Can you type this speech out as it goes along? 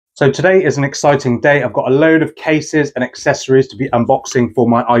So today is an exciting day. I've got a load of cases and accessories to be unboxing for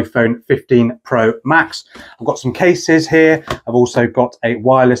my iPhone 15 Pro Max. I've got some cases here. I've also got a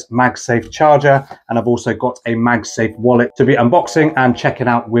wireless MagSafe charger, and I've also got a MagSafe wallet to be unboxing and checking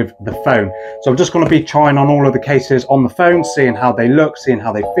out with the phone. So I'm just going to be trying on all of the cases on the phone, seeing how they look, seeing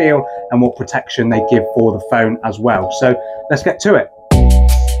how they feel, and what protection they give for the phone as well. So let's get to it.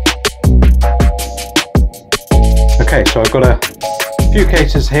 Okay, so I've got a few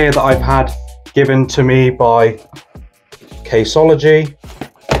cases here that I've had given to me by Caseology,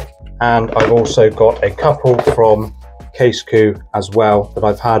 and I've also got a couple from Caseco as well that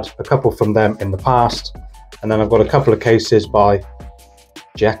I've had a couple from them in the past, and then I've got a couple of cases by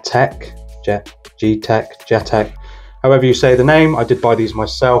Jetek, however you say the name. I did buy these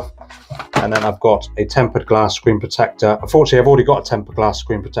myself. And then I've got a tempered glass screen protector. Unfortunately, I've already got a tempered glass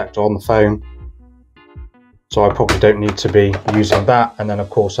screen protector on the phone, so I probably don't need to be using that. And then of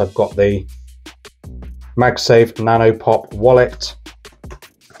course I've got the MagSafe Nano Pop wallet,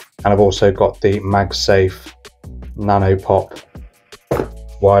 and I've also got the MagSafe Nano Pop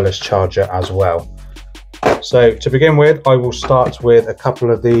wireless charger as well. So to begin with, I will start with a couple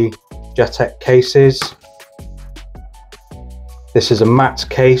of the Jetek cases. This is a matte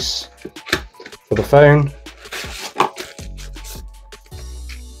case for the phone,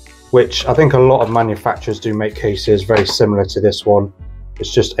 which I think a lot of manufacturers do make cases very similar to this one.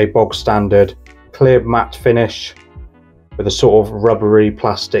 It's just a bog standard clear matte finish with a sort of rubbery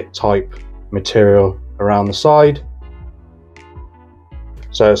plastic type material around the side.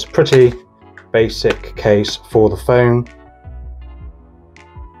 So it's a pretty basic case for the phone.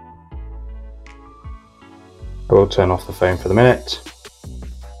 I will turn off the phone for the minute.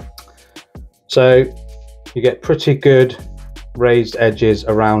 So you get pretty good raised edges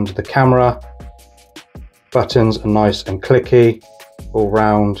around the camera. Buttons are nice and clicky all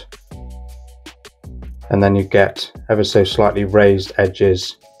round, and then you get ever so slightly raised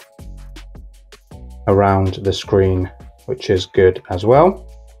edges around the screen, which is good as well.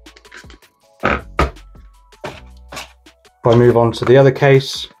 If I move on to the other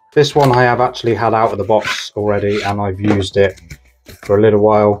case, this one I have actually had out of the box already, and I've used it for a little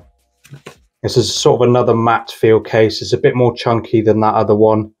while. This is sort of another matte feel case. It's a bit more chunky than that other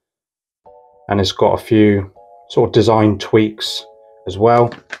one, and it's got a few sort of design tweaks as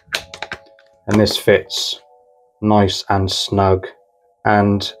well. And this fits nice and snug.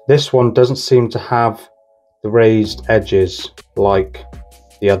 And this one doesn't seem to have the raised edges like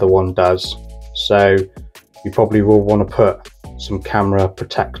the other one does. So you probably will want to put some camera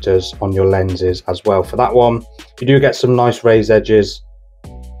protectors on your lenses as well for that one. You do get some nice raised edges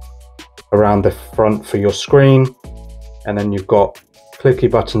around the front for your screen, and then you've got clicky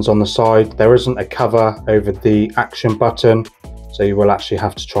buttons on the side. There isn't a cover over the action button, so you will actually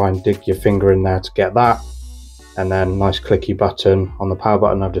have to try and dig your finger in there to get that. And then nice clicky button on the power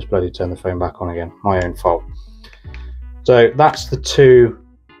button. I've just bloody turned the phone back on again, my own fault. So that's the two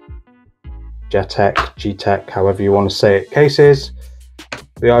Jetek, however you want to say it, cases.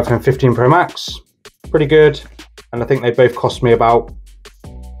 The iPhone 15 Pro Max, pretty good, and I think they both cost me about,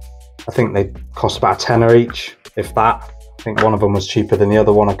 I think they cost about a tenner each, if that. I think one of them was cheaper than the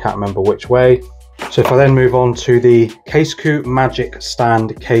other one, I can't remember which way. So if I then move on to the Caseco Magic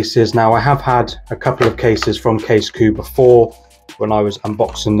Stand cases. Now I have had a couple of cases from Caseco before when I was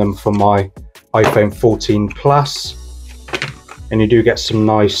unboxing them for my iPhone 14 Plus. And you do get some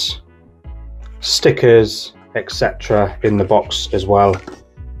nice stickers, etc. in the box as well,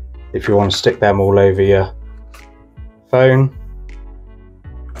 if you want to stick them all over your phone.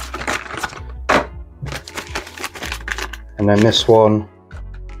 And then this one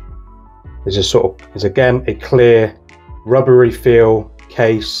is again a clear rubbery feel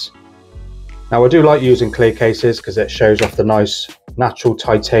case. Now I do like using clear cases because it shows off the nice natural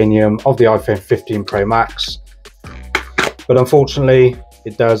titanium of the iPhone 15 Pro Max, but unfortunately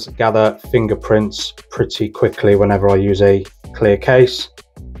it does gather fingerprints pretty quickly whenever I use a clear case.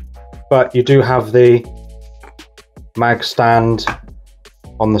 But you do have the mag stand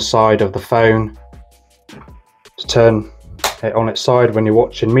on the side of the phone to turn it on its side when you're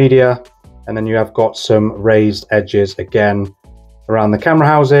watching media, and then you have got some raised edges again around the camera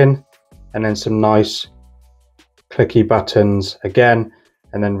housing, and then some nice clicky buttons again,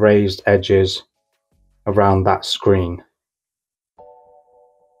 and then raised edges around that screen.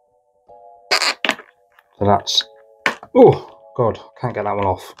 So that's, oh god, can't get that one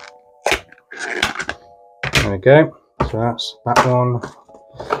off. There we go. So that's that one.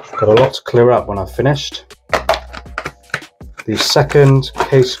 Got a lot to clear up when I've finished. The second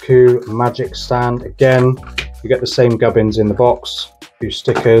Caseco Magic Stand, again, you get the same gubbins in the box. few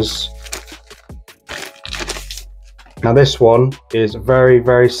stickers. Now this one is very,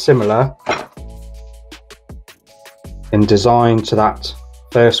 very similar in design to that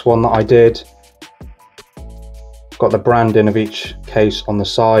first one that I did. Got the branding of each case on the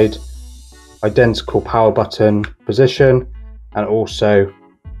side, identical power button position, and also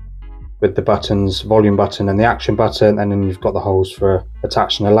with the buttons, volume button and the action button, and then you've got the holes for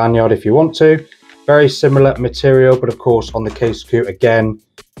attaching a lanyard if you want to. Very similar material, but of course on the Caseology again,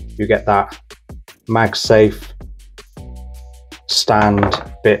 you get that MagSafe stand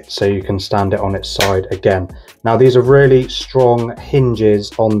bit so you can stand it on its side again. Now these are really strong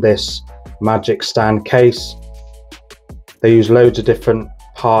hinges on this Magic Stand case. They use loads of different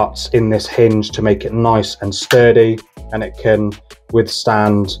parts in this hinge to make it nice and sturdy, and it can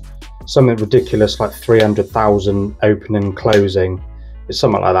withstand something ridiculous like 300,000 opening and closing. It's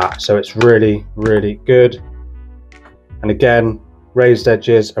something like that, so it's really, really good. And again, raised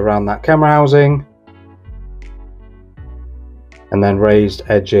edges around that camera housing, and then raised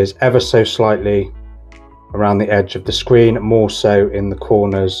edges ever so slightly around the edge of the screen, more so in the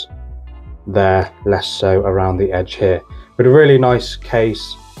corners there, less so around the edge here. But a really nice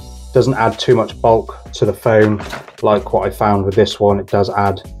case, doesn't add too much bulk to the phone like what I found with this one. It does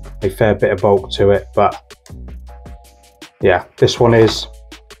add a fair bit of bulk to it, but yeah, this one is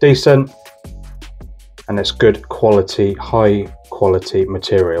decent and it's good quality, high quality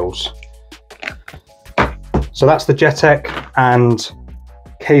materials. So that's the Jetek and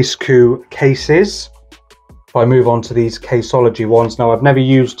Caseology cases. If I move on to these Caseology ones, now I've never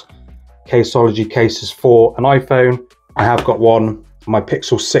used Caseology cases for an iPhone. I have got one on my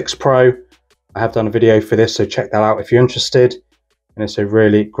Pixel 6 Pro. I have done a video for this, so check that out if you're interested. And it's a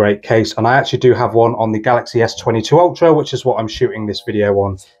really great case. And I actually do have one on the Galaxy S22 Ultra, which is what I'm shooting this video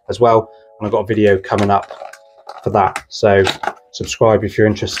on as well. And I've got a video coming up for that. So subscribe if you're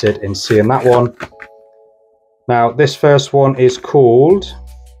interested in seeing that one. Now this first one is called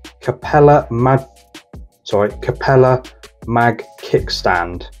Capella Mag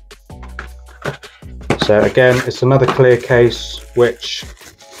Kickstand. So again, it's another clear case, which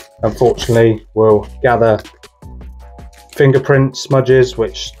unfortunately will gather fingerprint smudges,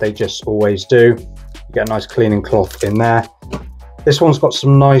 which they just always do. You get a nice cleaning cloth in there. This one's got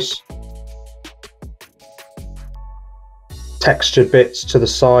some nice textured bits to the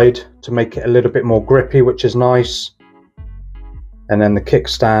side to make it a little bit more grippy, which is nice. And then the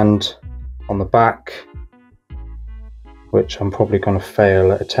kickstand on the back, which I'm probably going to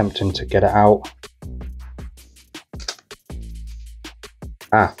fail at attempting to get it out.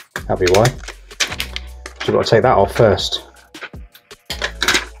 Ah, that'll be why. So you've got to take that off first.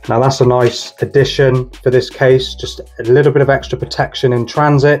 Now that's a nice addition for this case, just a little bit of extra protection in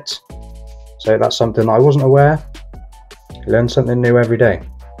transit. So that's something I wasn't aware. You learn something new every day.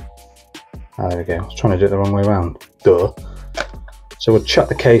 Ah, there we go. I was trying to do it the wrong way around. Duh. So we'll chuck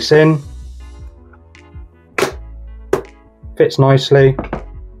the case in. Fits nicely.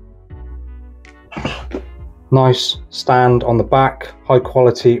 Nice stand on the back, high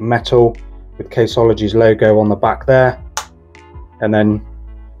quality metal with Caseology's logo on the back there. And then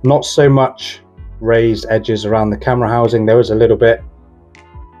not so much raised edges around the camera housing. There is a little bit.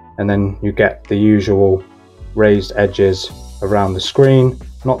 And then you get the usual raised edges around the screen.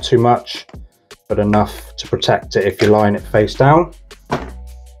 Not too much, but enough to protect it if you're lying it face down.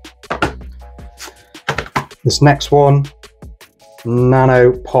 This next one,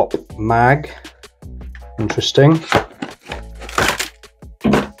 Nano Pop Mag. Interesting.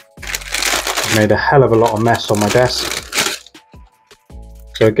 Made a hell of a lot of mess on my desk.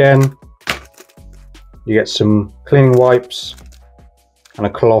 So again, you get some cleaning wipes and a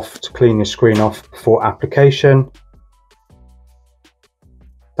cloth to clean your screen off before application.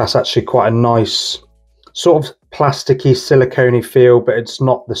 That's actually quite a nice sort of plasticky, silicone-y feel, but it's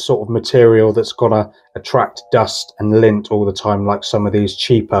not the sort of material that's gonna attract dust and lint all the time like some of these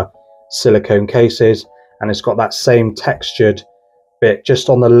cheaper silicone cases. And it's got that same textured bit just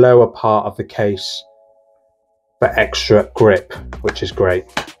on the lower part of the case for extra grip, which is great.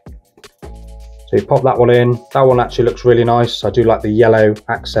 So you pop that one in. That one actually looks really nice. I do like the yellow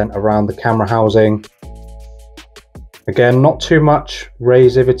accent around the camera housing. Again, not too much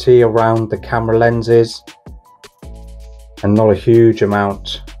razivity around the camera lenses and not a huge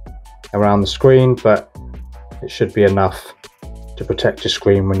amount around the screen, but it should be enough to protect your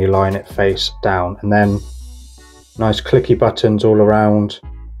screen when you're lying it face down. And then nice clicky buttons all around.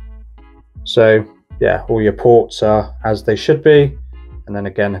 So yeah, all your ports are as they should be. And then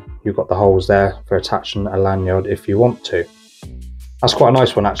again, you've got the holes there for attaching a lanyard if you want to. That's quite a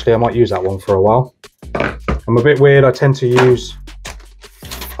nice one actually. I might use that one for a while. I'm a bit weird. I tend to use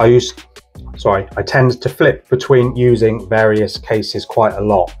I tend to flip between using various cases quite a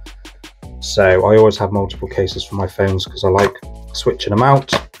lot. So I always have multiple cases for my phones because I like switching them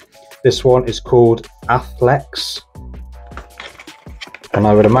out. This one is called Athlex, and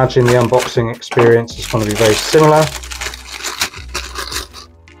I would imagine the unboxing experience is going to be very similar.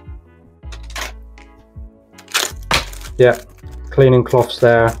 Yeah, cleaning cloths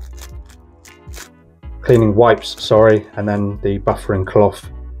there, cleaning wipes, sorry, and then the buffering cloth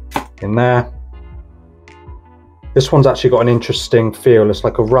in there. This one's actually got an interesting feel. It's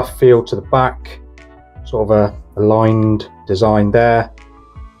like a rough feel to the back, sort of a lined design there,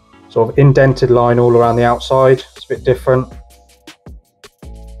 sort of indented line all around the outside. It's a bit different.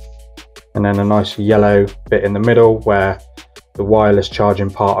 And then a nice yellow bit in the middle where the wireless charging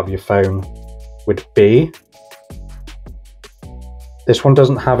part of your phone would be. This one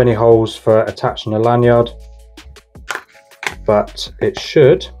doesn't have any holes for attaching a lanyard, but it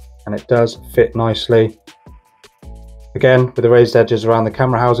should, and it does fit nicely. Again, with the raised edges around the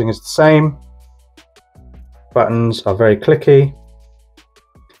camera housing is the same. Buttons are very clicky.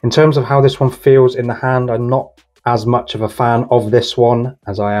 In terms of how this one feels in the hand, I'm not as much of a fan of this one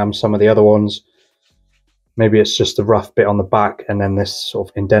as I am some of the other ones. Maybe it's just the rough bit on the back and then this sort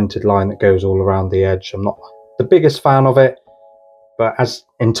of indented line that goes all around the edge. I'm not the biggest fan of it, but as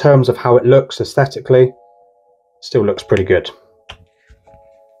in terms of how it looks aesthetically, it still looks pretty good.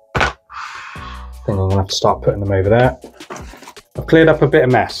 I think I'm gonna have to start putting them over there. I've cleared up a bit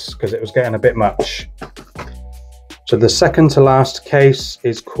of mess because it was getting a bit much. So the second to last case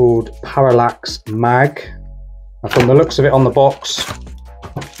is called Parallax Mag. Now from the looks of it on the box,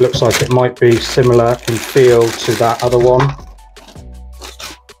 looks like it might be similar in feel to that other one.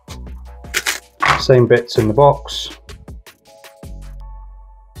 Same bits in the box.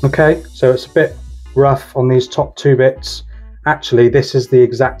 Okay, so it's a bit rough on these top two bits. Actually, this is the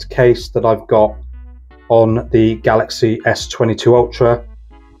exact case that I've got on the Galaxy S22 Ultra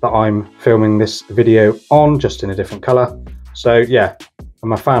that I'm filming this video on, just in a different color. So yeah,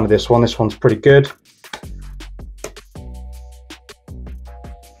 I'm a fan of this one. This one's pretty good.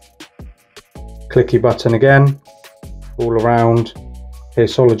 Clicky button again, all around.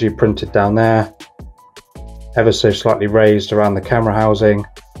 Caseology printed down there. Ever so slightly raised around the camera housing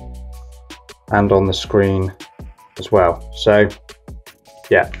and on the screen as well. So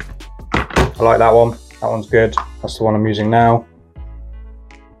yeah, I like that one. That one's good. That's the one I'm using now.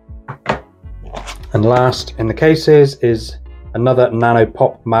 And last in the cases is another Nano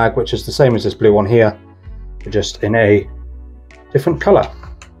Pop mag, which is the same as this blue one here, but just in a different color.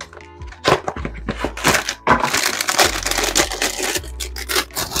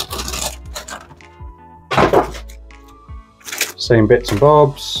 Same bits and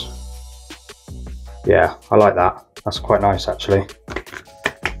bobs. Yeah, I like that. That's quite nice actually.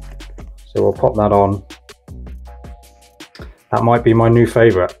 So we'll pop that on. That might be my new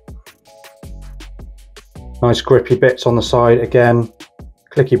favorite. Nice grippy bits on the side again,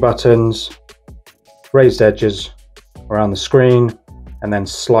 clicky buttons, raised edges around the screen, and then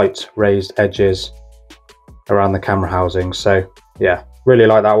slight raised edges around the camera housing. So yeah, really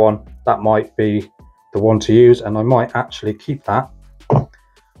like that one. That might be the one to use, and I might actually keep that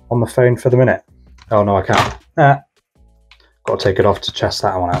on the phone for the minute. Oh no, I can't. Got to take it off to test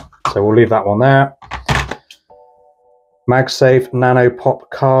that one out. So we'll leave that one there. MagSafe Nano Pop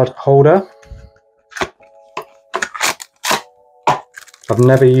card holder. I've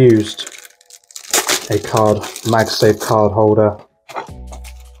never used a MagSafe card holder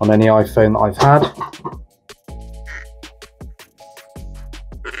on any iPhone that I've had.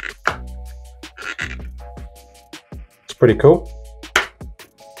 It's pretty cool.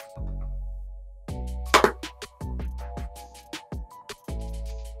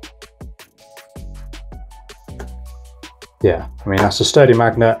 Yeah, I mean, that's a sturdy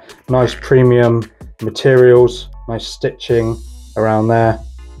magnet, nice premium materials, nice stitching around there.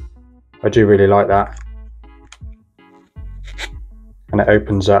 I do really like that. And it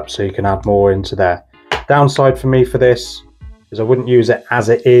opens up so you can add more into there. Downside for me for this is I wouldn't use it as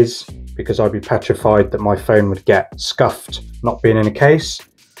it is because I'd be petrified that my phone would get scuffed not being in a case.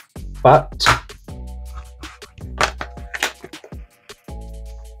 But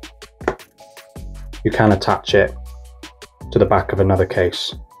you can attach it to the back of another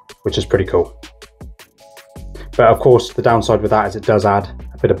case, which is pretty cool. But of course, the downside with that is it does add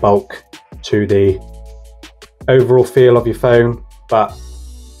a bit of bulk to the overall feel of your phone. But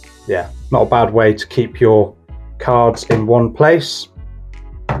yeah, not a bad way to keep your cards in one place.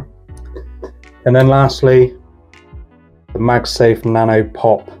 And then lastly, the MagSafe Nano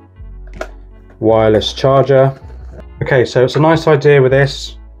Pop wireless charger. Okay, so it's a nice idea with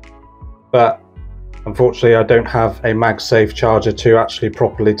this. but unfortunately I don't have a MagSafe charger to actually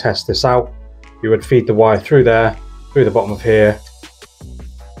properly test this out. You would feed the wire through there, through the bottom of here,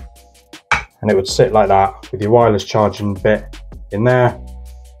 and it would sit like that with your wireless charging bit in there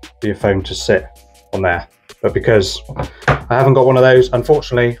for your phone to sit on there. But because I haven't got one of those,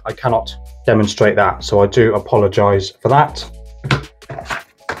 unfortunately I cannot demonstrate that, so I do apologize for that.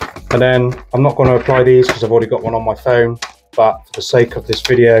 And then I'm not going to apply these because I've already got one on my phone, but for the sake of this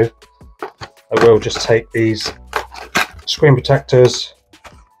video I will just take these screen protectors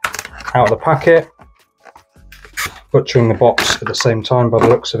out of the packet, butchering the box at the same time by the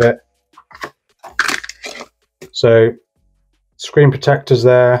looks of it. So screen protectors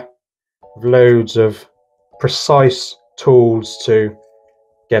there, with loads of precise tools to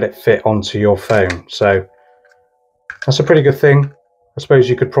get it fit onto your phone. So that's a pretty good thing. I suppose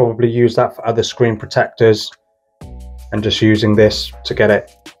you could probably use that for other screen protectors and just using this to get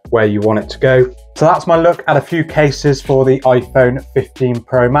it where you want it to go. So that's my look at a few cases for the iPhone 15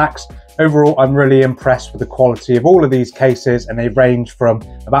 Pro Max. Overall, I'm really impressed with the quality of all of these cases, and they range from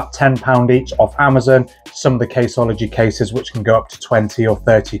about £10 each off Amazon to some of the Caseology cases which can go up to 20 or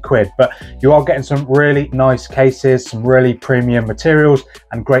 30 quid. But you are getting some really nice cases, some really premium materials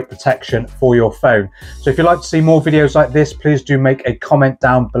and great protection for your phone. So if you'd like to see more videos like this, please do make a comment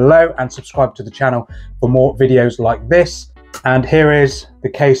down below and subscribe to the channel for more videos like this. And here is the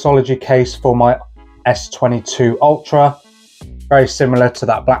Caseology case for my S22 Ultra. Very similar to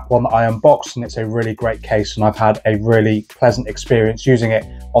that black one that I unboxed, and it's a really great case, and I've had a really pleasant experience using it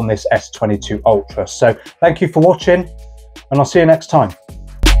on this S22 Ultra. So thank you for watching, and I'll see you next time.